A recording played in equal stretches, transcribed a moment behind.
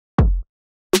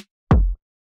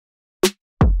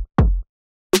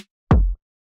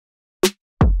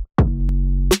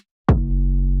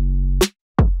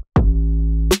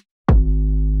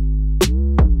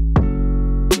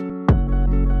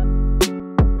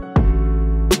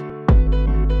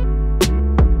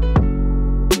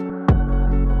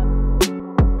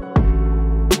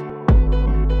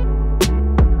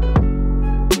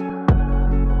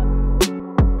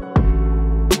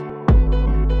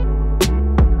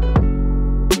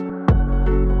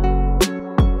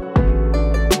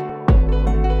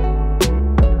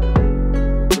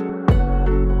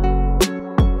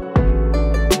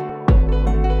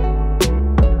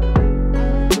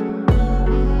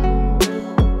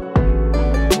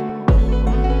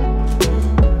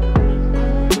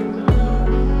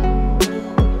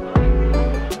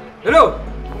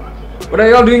What are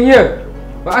y'all doing here?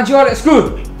 Why aren't you all at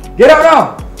school? Get out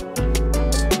now!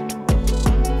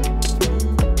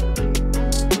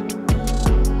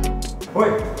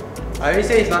 Wait, I already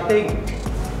say it's nothing.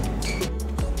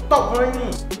 Stop following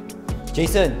me.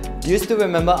 Jason, do you still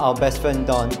remember our best friend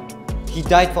Don? He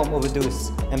died from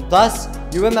overdose. And plus,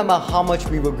 you remember how much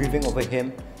we were grieving over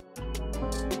him?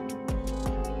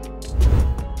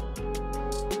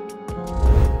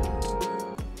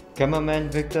 Cameraman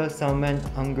Victor, soundman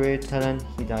Angre, talent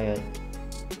Hidayat.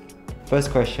 First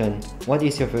question, what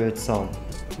is your favorite song?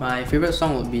 My favorite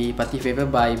song would be Party Favor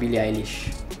by Billie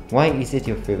Eilish. Why is it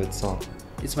your favorite song?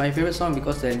 It's my favorite song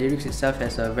because the lyrics itself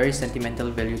has a very sentimental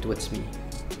value towards me.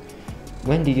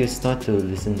 When did you start to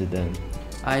listen to them?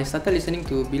 I started listening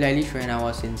to Billie Eilish when I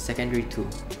was in secondary 2.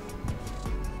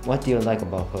 What do you like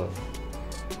about her?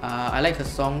 I like her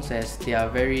songs as they are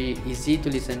very easy to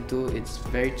listen to, it's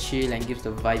very chill and gives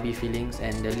the vibey feelings,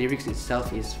 and the lyrics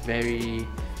itself is very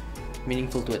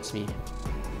meaningful towards me.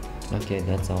 Okay,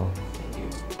 that's all.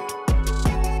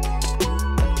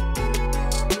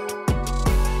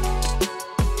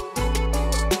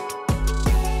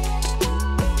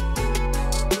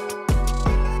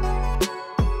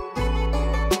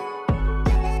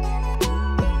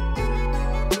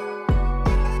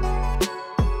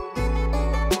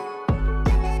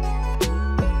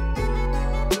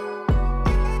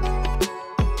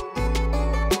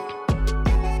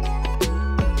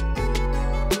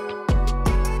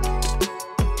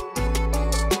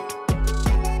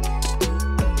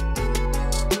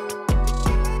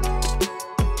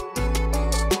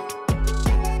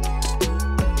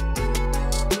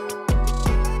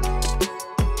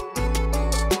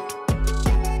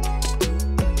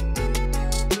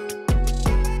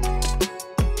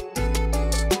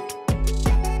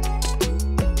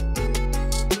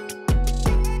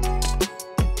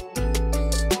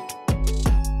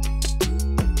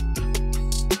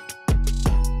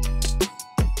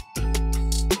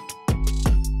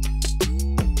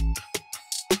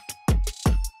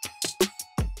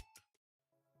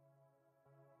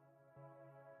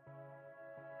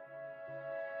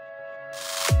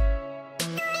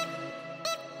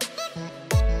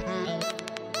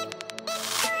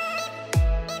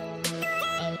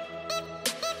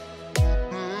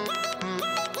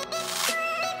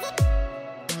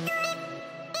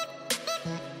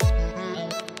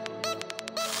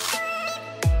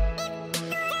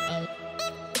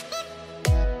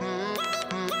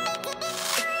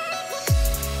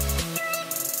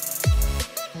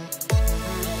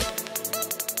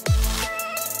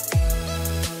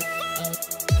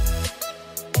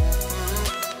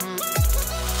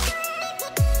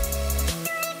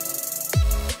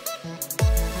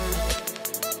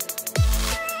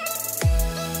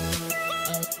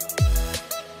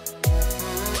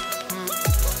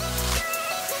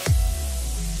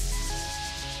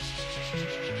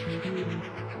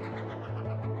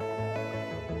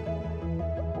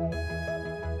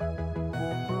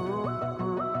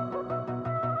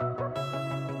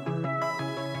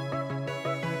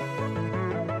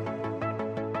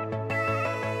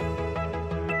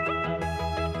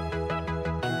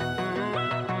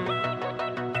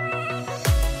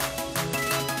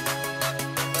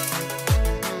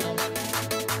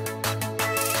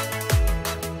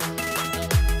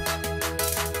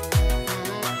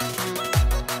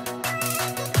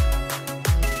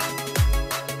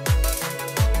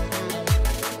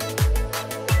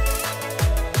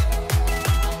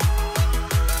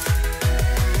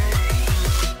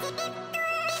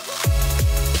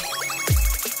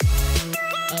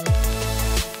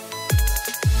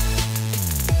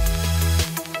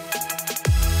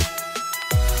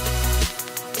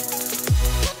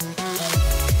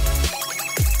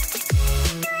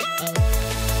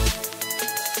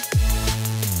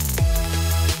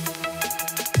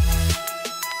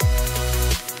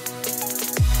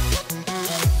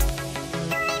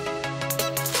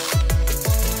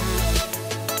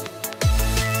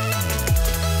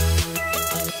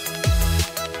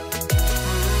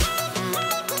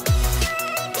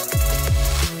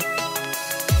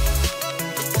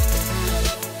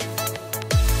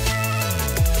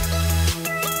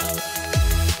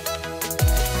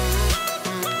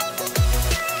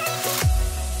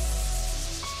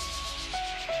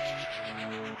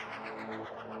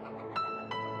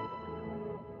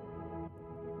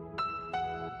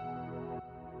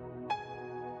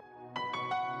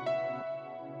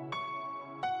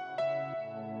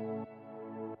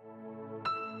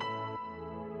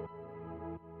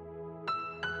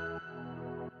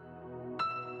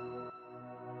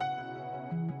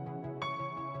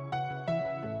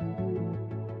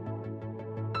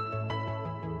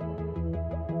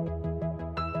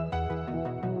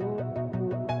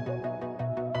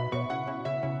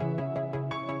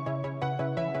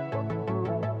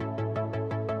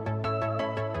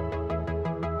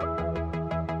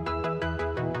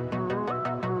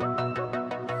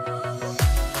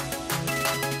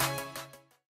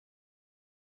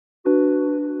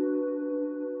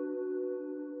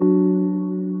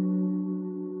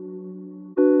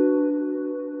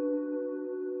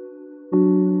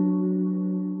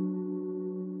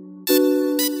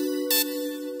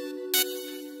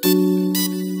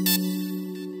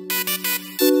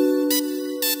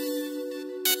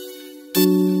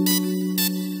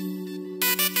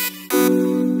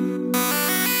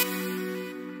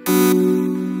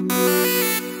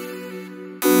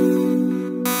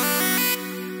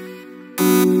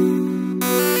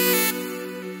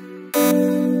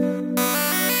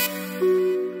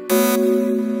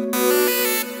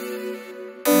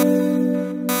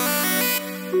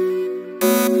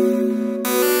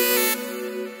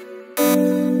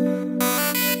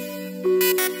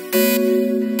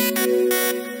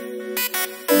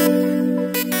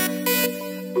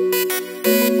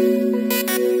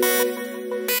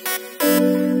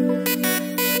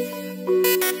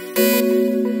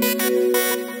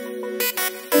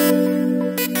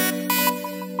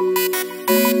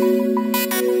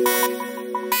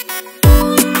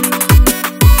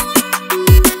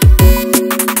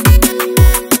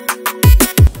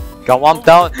 Got one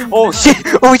down. Oh shit!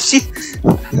 Oh shit!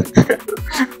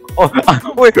 Oh,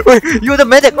 wait, you're the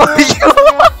medic! Oh, you!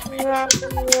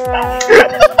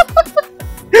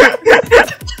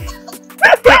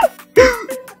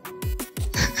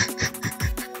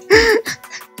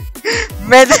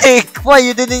 Medic! Why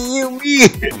you didn't heal me?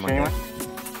 Oh my God.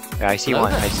 Yeah, I see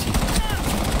one. I see.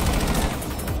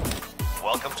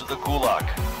 Welcome to the Gulag.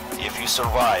 If you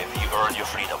survive, you earn your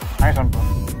freedom. Nice one, bro.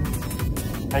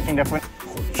 Taking the point.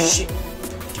 Holy shit.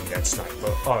 Give me that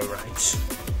sniper. Alright.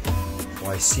 Oh,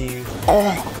 I see you.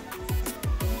 Oh!